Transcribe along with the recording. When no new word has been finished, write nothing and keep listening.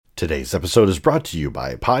Today's episode is brought to you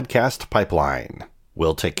by Podcast Pipeline.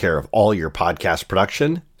 We'll take care of all your podcast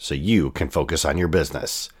production so you can focus on your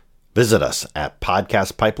business. Visit us at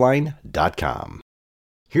podcastpipeline.com.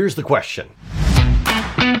 Here's the question.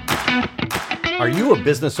 Are you a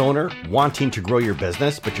business owner wanting to grow your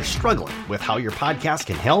business, but you're struggling with how your podcast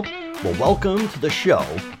can help? Well, welcome to the show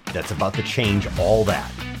that's about to change all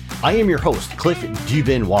that. I am your host, Cliff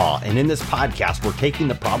Dubenois, and in this podcast, we're taking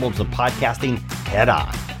the problems of podcasting head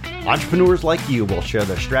on. Entrepreneurs like you will share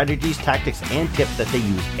their strategies, tactics, and tips that they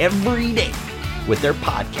use every day with their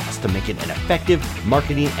podcast to make it an effective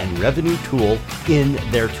marketing and revenue tool in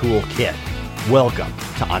their toolkit. Welcome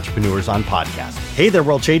to Entrepreneurs on Podcast. Hey there,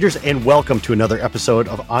 world changers, and welcome to another episode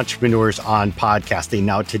of Entrepreneurs on Podcasting.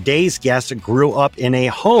 Now, today's guest grew up in a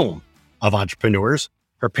home of entrepreneurs.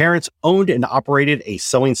 Her parents owned and operated a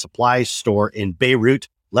sewing supply store in Beirut,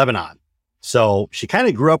 Lebanon. So she kind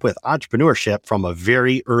of grew up with entrepreneurship from a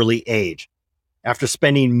very early age. After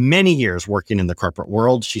spending many years working in the corporate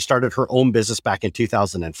world, she started her own business back in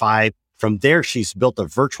 2005. From there, she's built a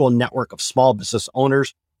virtual network of small business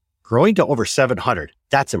owners, growing to over 700.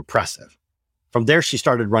 That's impressive. From there, she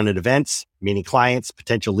started running events, meeting clients,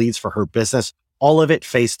 potential leads for her business, all of it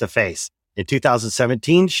face-to-face. In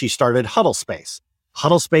 2017, she started Huddle Space.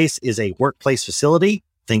 Huddle Space is a workplace facility,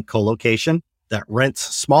 think co-location, that rents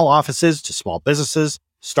small offices to small businesses,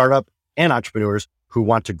 startup, and entrepreneurs who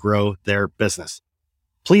want to grow their business.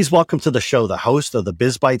 Please welcome to the show the host of the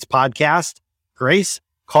Biz Bites podcast, Grace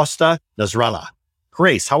Costa Nasrallah.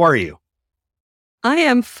 Grace, how are you? I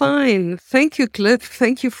am fine. Thank you, Cliff.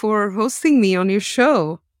 Thank you for hosting me on your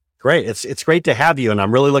show. Great. It's great to have you, and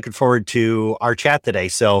I'm really looking forward to our chat today.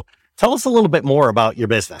 So tell us a little bit more about your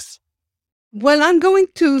business. Well, I'm going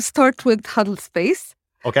to start with Huddle Space.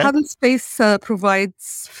 Okay. Huddle Space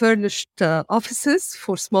provides furnished offices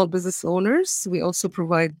for small business owners. We also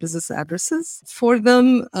provide business addresses for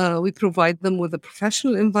them. We provide them with a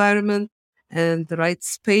professional environment and the right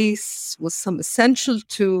space with some essential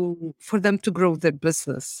for them to grow their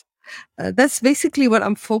business. That's basically what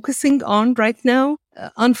I'm focusing on right now.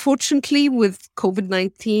 Unfortunately, with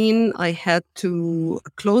COVID-19, I had to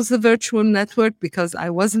close the virtual network because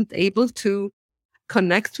I wasn't able to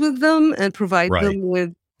connect with them and provide them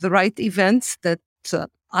with the right events that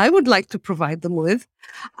I would like to provide them with.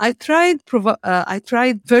 I tried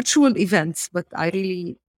virtual events, but I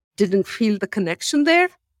really didn't feel the connection there.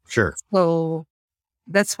 Sure. So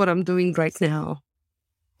that's what I'm doing right now.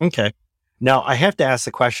 Okay. Now, I have to ask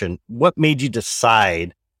the question, what made you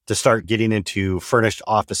decide to start getting into furnished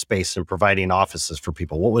office space and providing offices for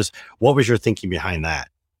people? What was your thinking behind that?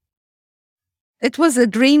 It was a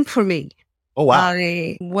dream for me. Oh, wow.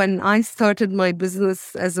 When I started my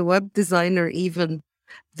business as a web designer, even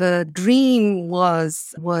the dream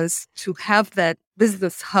was to have that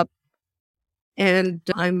business hub. And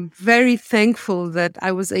I'm very thankful that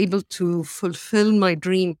I was able to fulfill my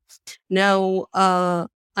dream. Now,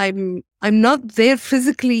 I'm not there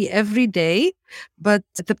physically every day, but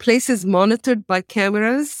the place is monitored by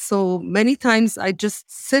cameras. So many times I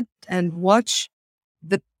just sit and watch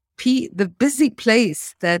the busy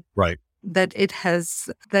place that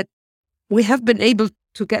we have been able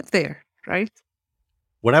to get there, right?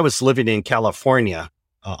 When I was living in California,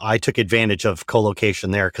 I took advantage of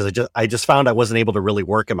co-location there because I just found I wasn't able to really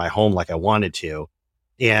work in my home like I wanted to.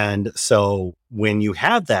 And so when you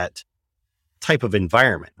have that type of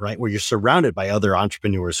environment, right, where you're surrounded by other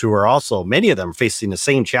entrepreneurs who are also, many of them facing the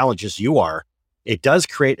same challenges you are, it does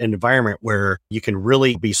create an environment where you can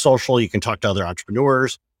really be social. You can talk to other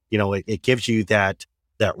entrepreneurs. You know, it gives you that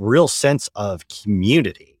real sense of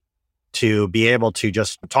community to be able to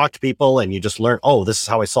just talk to people and you just learn, oh, this is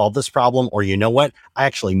how I solve this problem. Or, you know what, I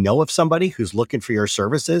actually know of somebody who's looking for your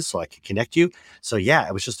services, so I can connect you. So yeah,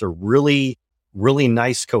 it was just a really, really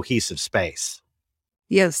nice, cohesive space.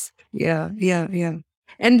 Yes. Yeah.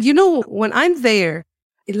 And you know, when I'm there,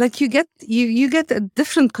 like you get a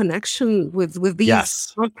different connection with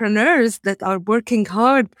these entrepreneurs that are working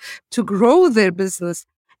hard to grow their business.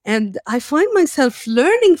 And I find myself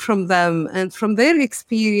learning from them and from their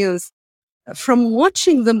experience, from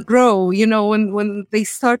watching them grow. You know, when they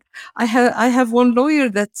start, I have one lawyer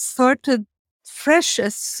that started fresh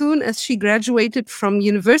as soon as she graduated from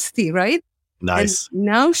university, right? Nice. And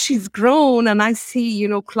now she's grown and I see,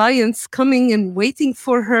 clients coming and waiting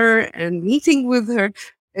for her and meeting with her.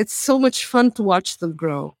 It's so much fun to watch them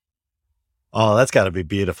grow. Oh, that's got to be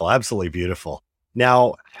beautiful. Absolutely beautiful.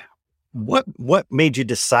 Now, what made you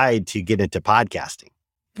decide to get into podcasting?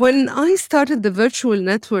 When I started the virtual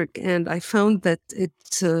network and I found that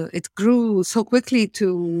it grew so quickly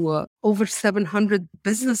to over 700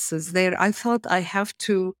 businesses there, I thought I have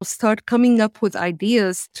to start coming up with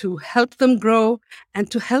ideas to help them grow and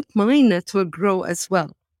to help my network grow as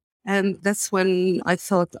well. And that's when I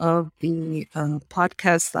thought of the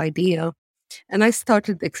podcast idea. And I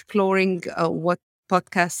started exploring what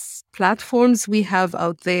podcast platforms we have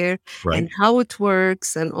out there Right. and how it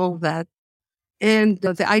works and all that. And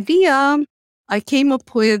the idea I came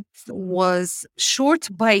up with was short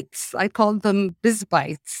bites. I call them biz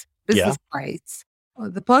bites, Yeah. business bites.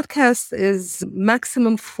 The podcast is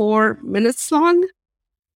maximum 4 minutes long.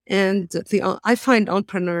 And I find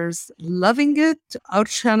entrepreneurs loving it. Our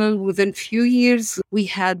channel, within few years, we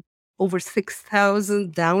had over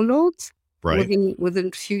 6,000 downloads Right.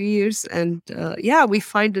 within few years. And yeah, we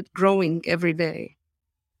find it growing every day.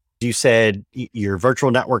 You said your virtual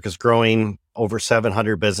network is growing over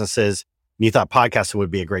 700 businesses. And you thought podcasting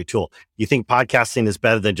would be a great tool. You think podcasting is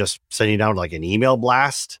better than just sending out like an email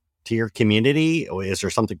blast to your community? Or is there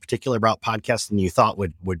something particular about podcasting you thought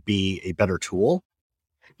would be a better tool?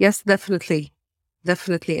 Yes, definitely.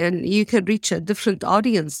 Definitely. And you can reach a different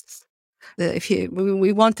audience. If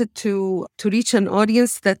we wanted to reach an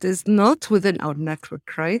audience that is not within our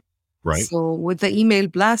network, right? Right. So with the email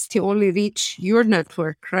blast, you only reach your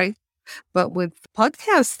network, right? But with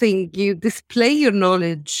podcasting, you display your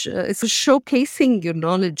knowledge. It's showcasing your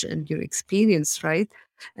knowledge and your experience, right?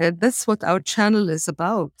 And that's what our channel is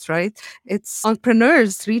about, right? It's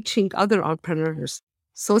entrepreneurs reaching other entrepreneurs.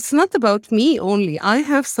 So it's not about me only. I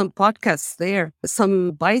have some podcasts there,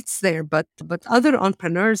 some bites there, but other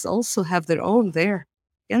entrepreneurs also have their own there.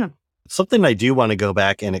 Yeah. Something I do want to go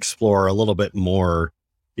back and explore a little bit more,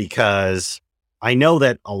 because I know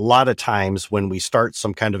that a lot of times when we start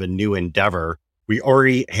some kind of a new endeavor, we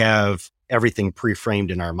already have everything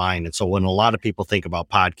pre-framed in our mind. And so when a lot of people think about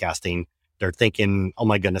podcasting, they're thinking, oh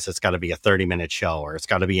my goodness, it's got to be a 30-minute show, or it's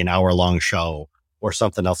got to be an hour-long show, or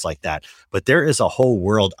something else like that. But there is a whole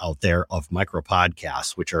world out there of micro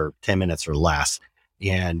podcasts, which are 10 minutes or less.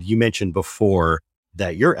 And you mentioned before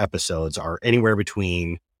that your episodes are anywhere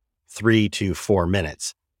between 3 to 4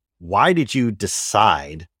 minutes. Why did you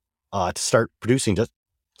decide to start producing just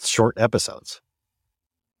short episodes?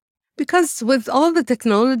 Because with all the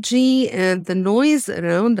technology and the noise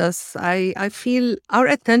around us, I feel our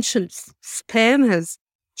attention span has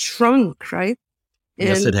shrunk, right?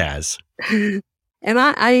 Yes, it And has. and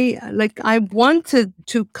I wanted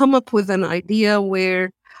to come up with an idea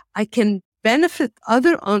where I can benefit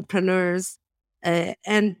other entrepreneurs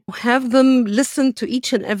and have them listen to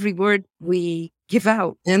each and every word we give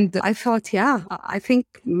out. And I thought, yeah, I think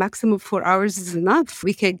maximum 4 hours is enough.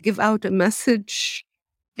 We can give out a message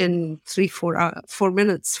in 4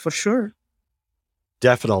 minutes for sure.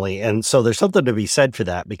 Definitely. And so there's something to be said for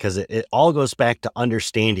that, because it all goes back to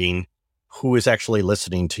understanding who is actually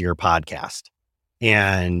listening to your podcast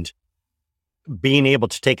and being able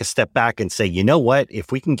to take a step back and say, you know what,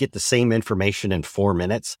 if we can get the same information in 4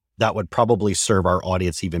 minutes, that would probably serve our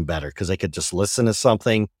audience even better, because they could just listen to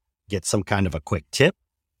something, get some kind of a quick tip,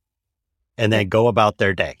 and then go about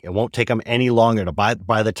their day. It won't take them any longer to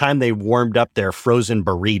by the time they warmed up their frozen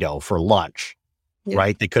burrito for lunch, Yeah.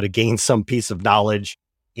 right? They could have gained some piece of knowledge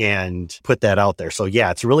and put that out there. So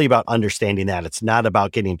yeah, it's really about understanding that. It's not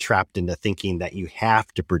about getting trapped into thinking that you have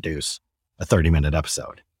to produce a 30-minute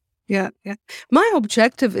episode. Yeah, yeah. My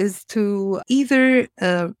objective is to either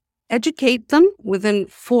educate them within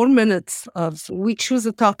 4 minutes of we choose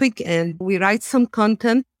a topic and we write some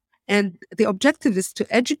content, and the objective is to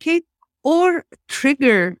educate or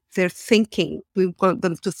trigger their thinking. We want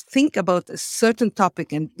them to think about a certain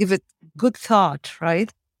topic and give it good thought,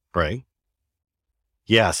 right? Right.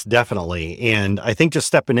 Yes, definitely. And I think just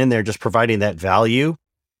stepping in there, just providing that value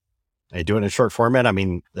and doing it in short format. I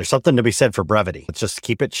mean, there's something to be said for brevity. Let's just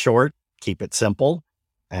keep it short, keep it simple.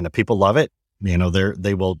 And if people love it, you know,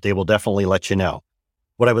 they will definitely let you know.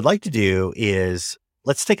 What I would like to do is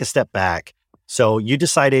let's take a step back. So you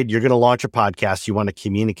decided you're going to launch a podcast. You want to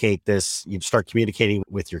communicate this. You start communicating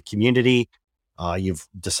with your community. You've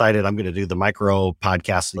decided I'm going to do the micro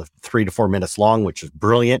podcast, 3 to 4 minutes long, which is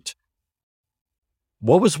brilliant.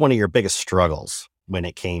 What was one of your biggest struggles when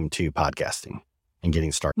it came to podcasting and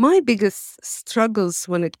getting started? My biggest struggles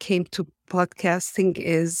when it came to podcasting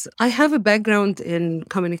is I have a background in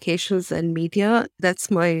communications and media. That's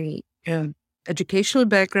my educational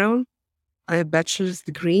background. I have a bachelor's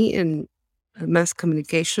degree in mass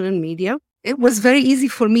communication and media. It was very easy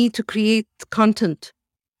for me to create content.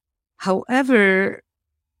 However,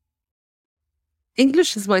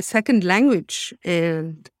 English is my second language,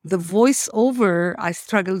 and the voiceover, I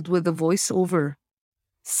struggled with the voiceover.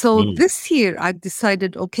 So Mm, this year I've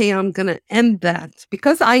decided, okay, I'm going to end that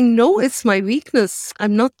because I know it's my weakness.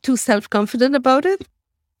 I'm not too self-confident about it.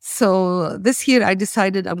 So this year I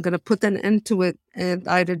decided I'm going to put an end to it. And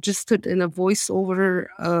I registered in a voiceover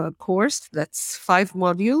course. That's 5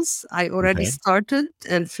 modules. I already okay. started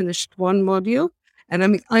and finished one module.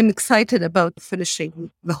 And I'm excited about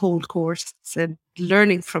finishing the whole course and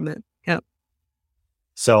learning from it. Yeah.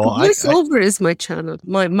 So Voiceover is my channel,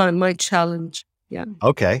 my challenge. Yeah.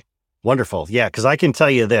 okay. Wonderful. Yeah. Cause I can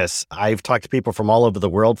tell you this, I've talked to people from all over the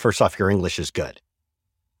world. First off, your English is good,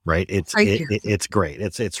 right? Thank you. It's great.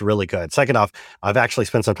 It's really good. Second off, I've actually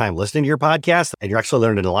spent some time listening to your podcast and you're actually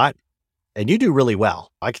learning a lot and you do really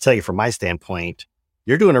well. I can tell you from my standpoint,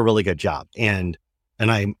 you're doing a really good job. And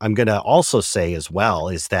I'm going to also say as well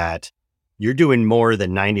is that you're doing more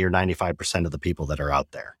than 90 or 95% of the people that are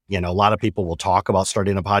out there. You know, a lot of people will talk about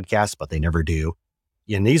starting a podcast, but they never do.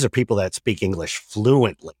 And these are people that speak English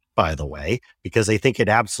fluently, by the way, because they think it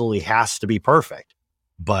absolutely has to be perfect.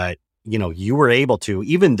 But, you know, you were able to,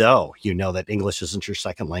 even though you know that English isn't your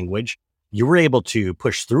second language, you were able to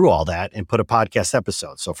push through all that and put a podcast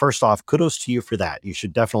episode. So first off, kudos to you for that. You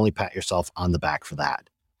should definitely pat yourself on the back for that.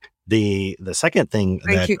 The second thing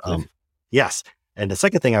Thank that, you, Cliff. yes. And the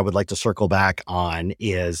second thing I would like to circle back on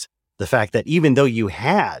is the fact that even though you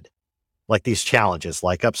had like these challenges,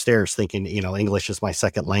 like upstairs thinking, you know, English is my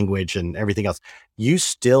second language and everything else, you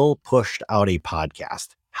still pushed out a podcast.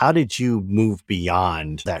 How did you move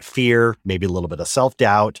beyond that fear, maybe a little bit of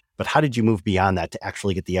self-doubt, but how did you move beyond that to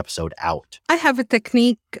actually get the episode out? I have a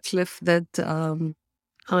technique, Cliff, that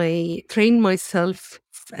I train myself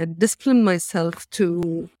and discipline myself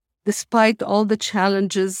to, despite all the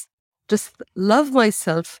challenges, just love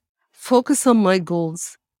myself, focus on my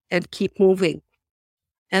goals, and keep moving.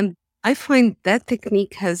 And I find that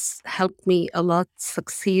technique has helped me a lot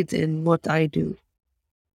succeed in what I do.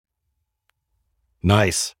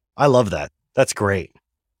 Nice. I love that. That's great.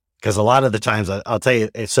 Because a lot of the times, I'll tell you,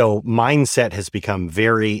 so mindset has become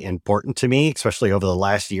very important to me, especially over the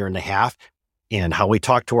last year and a half. And how we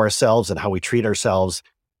talk to ourselves and how we treat ourselves,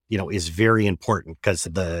 you know, is very important because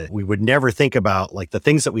we would never think about like the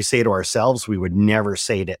things that we say to ourselves, we would never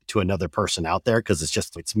say to another person out there because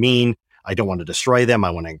it's mean. I don't want to destroy them.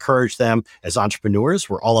 I want to encourage them. As entrepreneurs,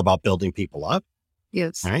 we're all about building people up.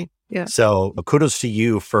 Yes. Right. Yeah. So kudos to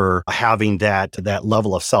you for having that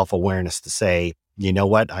level of self-awareness to say, you know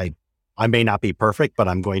what, I may not be perfect, but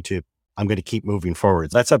I'm going to keep moving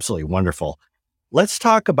forward. That's absolutely wonderful. Let's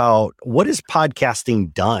talk about what has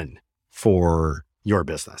podcasting done for your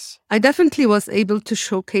business? I definitely was able to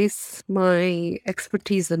showcase my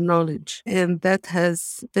expertise and knowledge, and that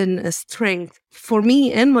has been a strength for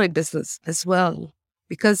me and my business as well.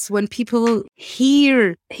 Because when people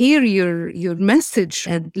hear your message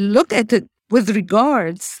and look at it with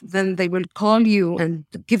regards, then they will call you and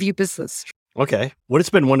give you business. Okay. What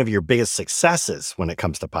has been one of your biggest successes when it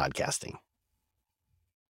comes to podcasting?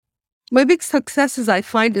 My big successes I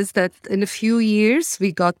find is that in a few years,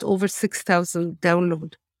 we got over 6,000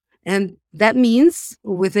 download. And that means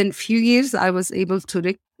within a few years, I was able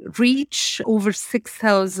to reach over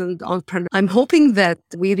 6,000 entrepreneurs. I'm hoping that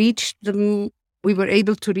we were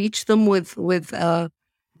able to reach them with a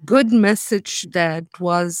good message that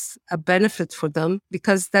was a benefit for them,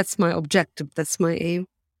 because that's my objective. That's my aim.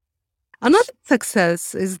 Another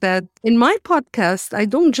success is that in my podcast, I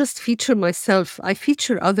don't just feature myself, I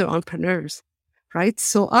feature other entrepreneurs, right?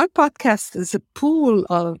 So our podcast is a pool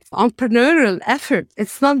of entrepreneurial effort.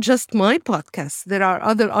 It's not just my podcast. There are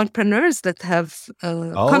other entrepreneurs that have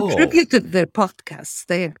contributed their podcasts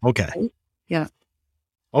there. Okay. Right? Yeah.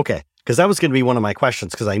 Okay. Because that was going to be one of my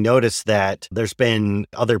questions, because I noticed that there's been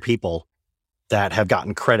other people that have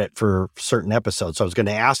gotten credit for certain episodes. So I was going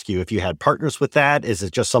to ask you if you had partners with that. Is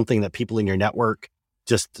it just something that people in your network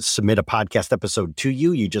just submit a podcast episode to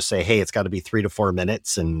you? You just say, hey, it's got to be 3 to 4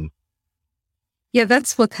 minutes. And yeah,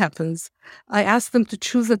 that's what happens. I ask them to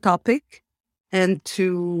choose a topic and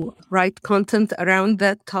to write content around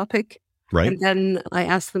that topic. right. And then I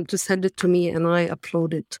ask them to send it to me and I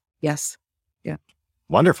upload it. Yes. Yeah.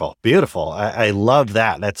 Wonderful. Beautiful. I love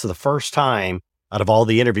that. That's the first time out of all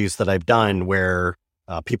the interviews that I've done where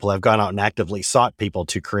people have gone out and actively sought people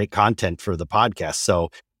to create content for the podcast. So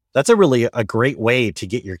that's a great way to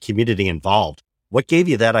get your community involved. What gave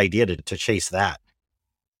you that idea to chase that?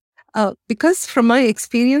 Because from my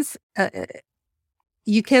experience,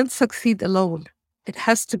 you can't succeed alone. It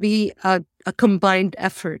has to be a combined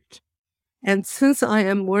effort. And since I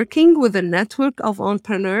am working with a network of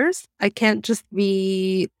entrepreneurs, I can't just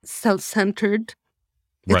be self-centered.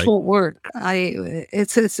 It Right. won't work.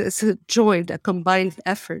 It's a joint, a combined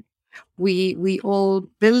effort. We all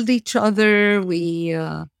build each other. We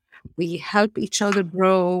help each other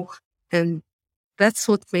grow, and that's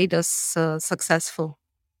what made us successful.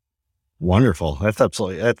 Wonderful.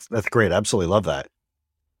 That's great. Absolutely love that.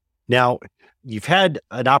 Now, you've had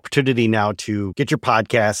an opportunity now to get your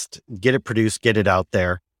podcast, get it produced, get it out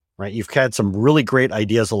there, right? You've had some really great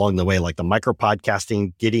ideas along the way, like the micro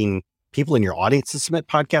podcasting, getting people in your audience to submit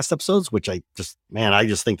podcast episodes, which I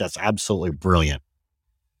just think that's absolutely brilliant.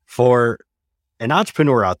 For an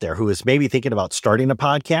entrepreneur out there who is maybe thinking about starting a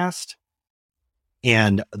podcast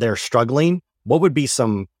and they're struggling, what would be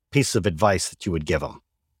some pieces of advice that you would give them?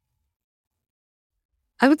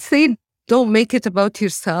 I would say don't make it about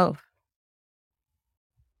yourself.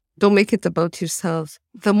 Don't make it about yourself.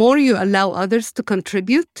 The more you allow others to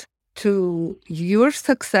contribute to your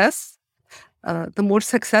success, the more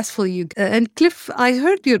successful you get. And Cliff, I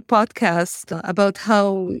heard your podcast about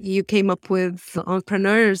how you came up with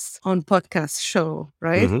Entrepreneurs on Podcast show,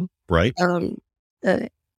 right? Mm-hmm. Right. Um, uh,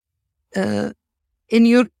 uh, in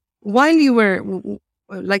your while you were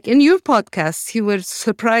like in your podcast, you were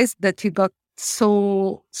surprised that you got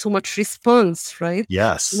so much response, right?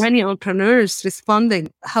 Yes. Many entrepreneurs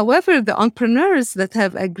responding. However, the entrepreneurs that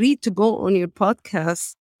have agreed to go on your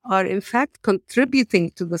podcast are in fact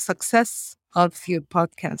contributing to the success of your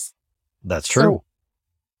podcast. That's true. So,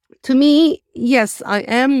 to me, yes, I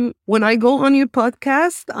am. When I go on your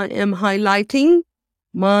podcast, I am highlighting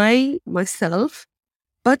myself,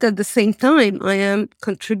 but at the same time, I am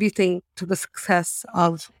contributing to the success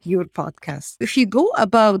of your podcast. If you go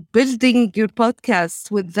about building your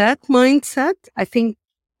podcast with that mindset, I think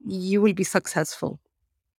you will be successful.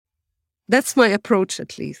 That's my approach,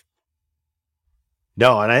 at least.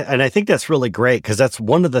 No, and I think that's really great because that's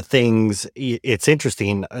one of the things. It's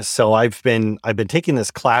interesting. So I've been taking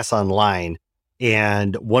this class online,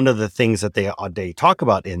 and one of the things that they talk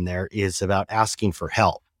about in there is about asking for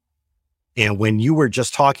help. And when you were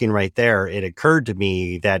just talking right there, it occurred to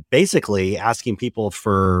me that basically asking people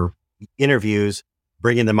for interviews,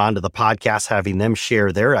 bringing them onto the podcast, having them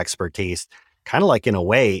share their expertise, kind of like in a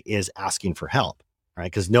way is asking for help, right?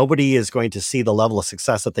 Because nobody is going to see the level of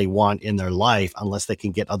success that they want in their life unless they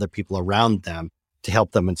can get other people around them to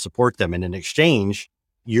help them and support them. And in exchange,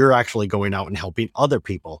 you're actually going out and helping other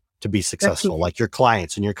people to be successful, like your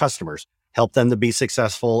clients and your customers. Help them to be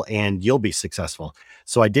successful and you'll be successful.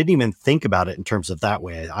 So I didn't even think about it in terms of that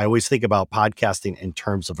way. I always think about podcasting in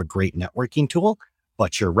terms of a great networking tool,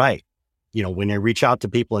 but you're right. You know, when I reach out to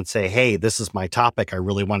people and say, hey, this is my topic, I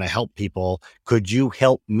really want to help people. Could you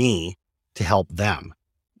help me to help them?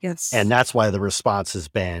 Yes. And that's why the response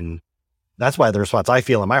I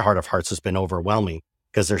feel in my heart of hearts has been overwhelming,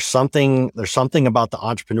 because there's something about the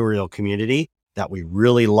entrepreneurial community that we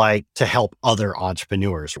really like to help other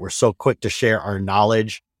entrepreneurs. We're so quick to share our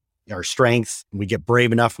knowledge, our strengths. We get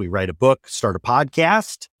brave enough. We write a book, start a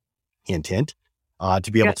podcast, hint, hint, to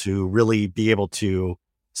be able to really be able to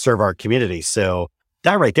serve our community. So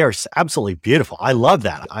that right there is absolutely beautiful. I love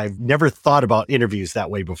that. I've never thought about interviews that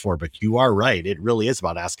way before, but you are right. It really is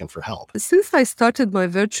about asking for help. Since I started my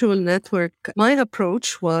virtual network, my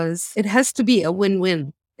approach was it has to be a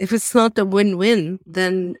win-win. If it's not a win-win,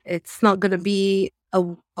 then it's not going to be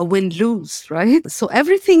a win-lose, right? So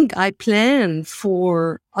everything I plan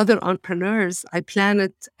for other entrepreneurs, I plan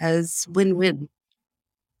it as win-win.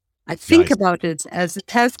 I think about it as it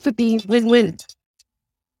has to be win-win.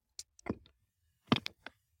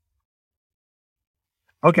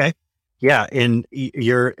 Okay. Yeah. And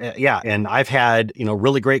and I've had,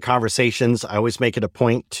 really great conversations. I always make it a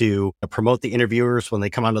point to promote the interviewers when they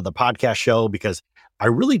come onto the podcast show, because I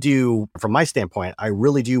really do, from my standpoint, I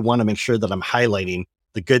really do want to make sure that I'm highlighting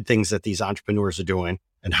the good things that these entrepreneurs are doing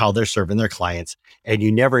and how they're serving their clients. And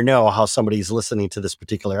you never know how somebody's listening to this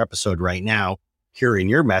particular episode right now, hearing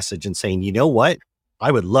your message and saying, you know what?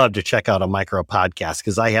 I would love to check out a micro podcast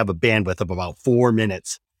because I have a bandwidth of about 4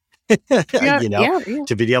 minutes.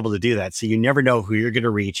 To be able to do that. So you never know who you're going to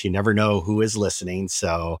reach. You never know who is listening.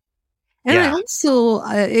 So, and I also,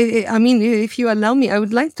 I mean, if you allow me, I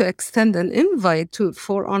would like to extend an invite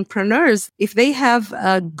for entrepreneurs. If they have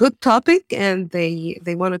a good topic and they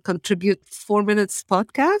want to contribute 4 minutes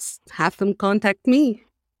podcast, have them contact me.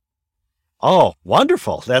 Oh,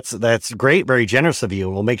 wonderful. That's great. Very generous of you.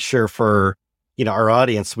 We'll make sure for our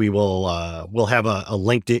audience, we'll have a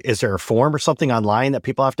link to, is there a form or something online that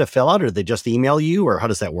people have to fill out, or they just email you, or how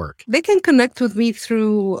does that work? They can connect with me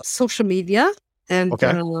through social media and,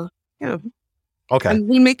 Okay. And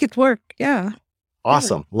we'll make it work. Yeah.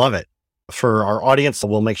 Awesome. Yeah. Love it. For our audience,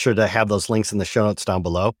 we'll make sure to have those links in the show notes down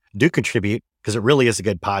below. Do contribute. because it really is a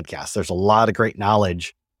good podcast. There's a lot of great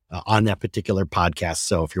knowledge on that particular podcast.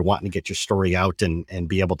 So if you're wanting to get your story out and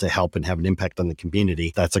be able to help and have an impact on the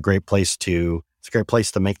community, it's a great place to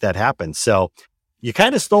make that happen. So you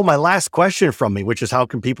kind of stole my last question from me, which is how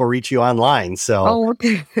can people reach you online? So,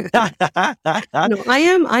 okay. No, I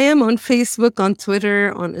am on Facebook, on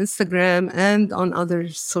Twitter, on Instagram, and on other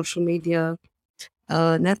social media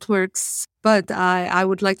networks. But I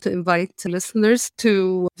would like to invite listeners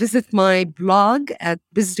to visit my blog at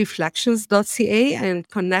bizreflections.ca and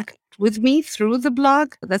connect with me through the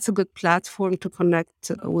blog. That's a good platform to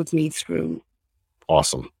connect with me through.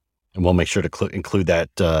 Awesome. And we'll make sure to include that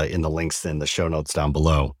in the links in the show notes down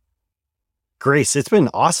below. Grace, it's been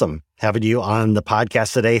awesome having you on the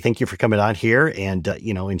podcast today. Thank you for coming on here and,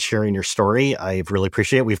 and sharing your story. I really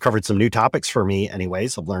appreciate it. We've covered some new topics for me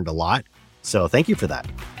anyways. I've learned a lot. So thank you for that.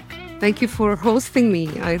 Thank you for hosting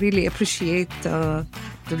me. I really appreciate the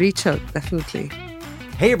reach out, definitely.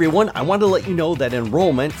 Hey everyone, I want to let you know that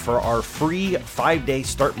enrollment for our free 5-day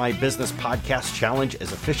Start My Business podcast challenge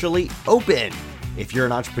is officially open. If you're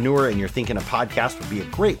an entrepreneur and you're thinking a podcast would be a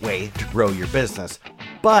great way to grow your business,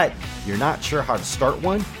 but you're not sure how to start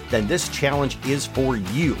one, then this challenge is for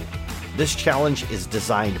you. This challenge is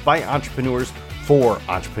designed by entrepreneurs for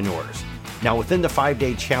entrepreneurs. Now, within the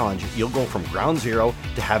 5-day challenge, you'll go from ground zero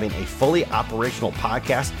to having a fully operational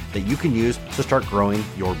podcast that you can use to start growing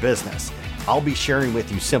your business. I'll be sharing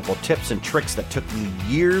with you simple tips and tricks that took me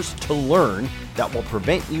years to learn that will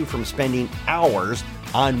prevent you from spending hours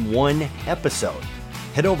on one episode.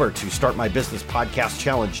 Head over to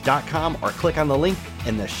startmybusinesspodcastchallenge.com or click on the link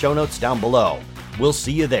in the show notes down below. We'll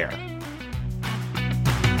see you there.